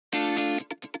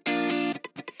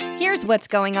Here's what's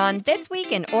going on this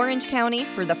week in Orange County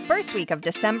for the first week of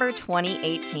December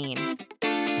 2018.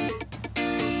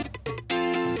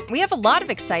 We have a lot of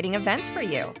exciting events for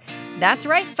you. That's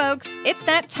right, folks, it's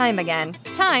that time again.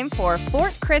 Time for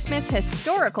Fort Christmas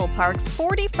Historical Park's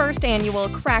 41st Annual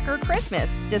Cracker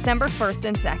Christmas, December 1st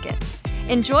and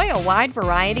 2nd. Enjoy a wide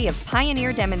variety of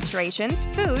pioneer demonstrations,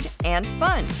 food, and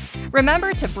fun.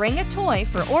 Remember to bring a toy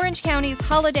for Orange County's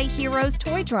Holiday Heroes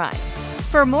Toy Drive.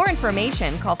 For more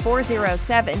information, call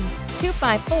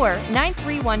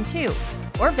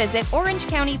 407-254-9312 or visit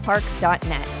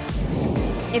orangecountyparks.net.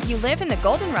 If you live in the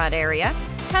Goldenrod area,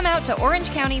 come out to Orange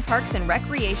County Parks and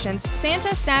Recreation's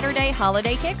Santa Saturday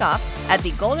Holiday Kickoff at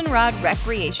the Goldenrod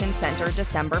Recreation Center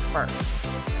December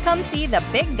 1st. Come see the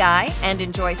big guy and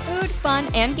enjoy food, fun,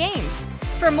 and games.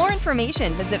 For more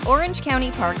information, visit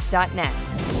orangecountyparks.net.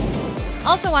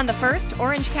 Also on the 1st,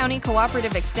 Orange County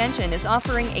Cooperative Extension is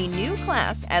offering a new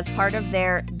class as part of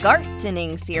their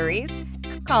Gartening series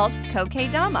called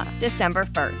Kokedama, December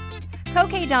 1st.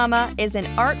 Kokedama is an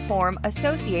art form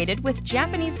associated with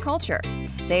Japanese culture.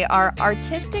 They are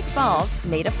artistic balls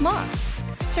made of moss.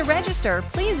 To register,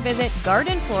 please visit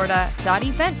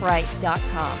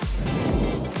gardenflorida.eventbrite.com.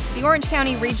 The Orange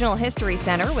County Regional History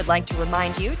Center would like to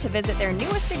remind you to visit their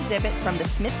newest exhibit from the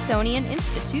Smithsonian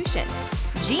Institution,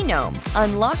 Genome: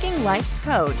 Unlocking Life's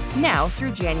Code, now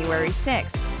through January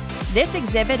 6th. This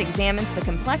exhibit examines the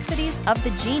complexities of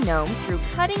the genome through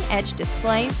cutting-edge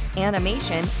displays,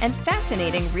 animation, and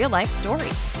fascinating real-life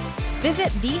stories. Visit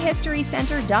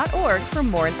thehistorycenter.org for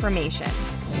more information.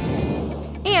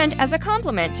 And as a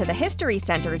complement to the History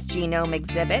Center's Genome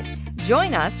exhibit,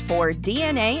 join us for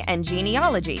DNA and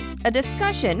Genealogy, a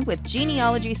discussion with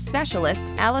genealogy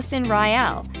specialist Allison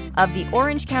Rial of the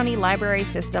Orange County Library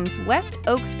System's West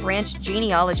Oaks Branch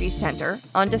Genealogy Center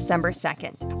on December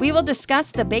 2nd. We will discuss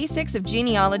the basics of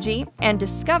genealogy and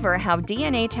discover how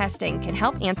DNA testing can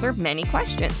help answer many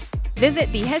questions.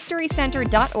 Visit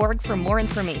thehistorycenter.org for more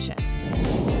information.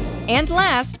 And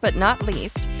last but not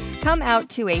least, come out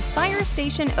to a fire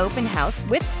station open house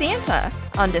with Santa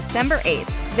on December 8th.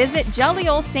 Visit Jolly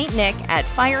Ol' St. Nick at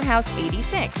Firehouse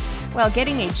 86 while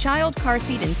getting a child car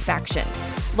seat inspection.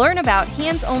 Learn about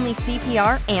hands-only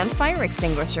CPR and fire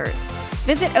extinguishers.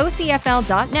 Visit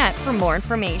ocfl.net for more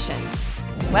information.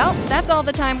 Well, that's all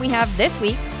the time we have this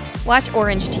week. Watch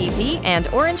Orange TV and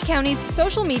Orange County's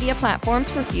social media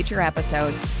platforms for future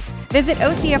episodes. Visit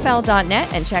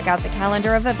ocfl.net and check out the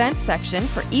calendar of events section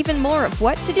for even more of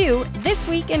what to do this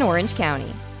week in Orange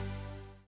County.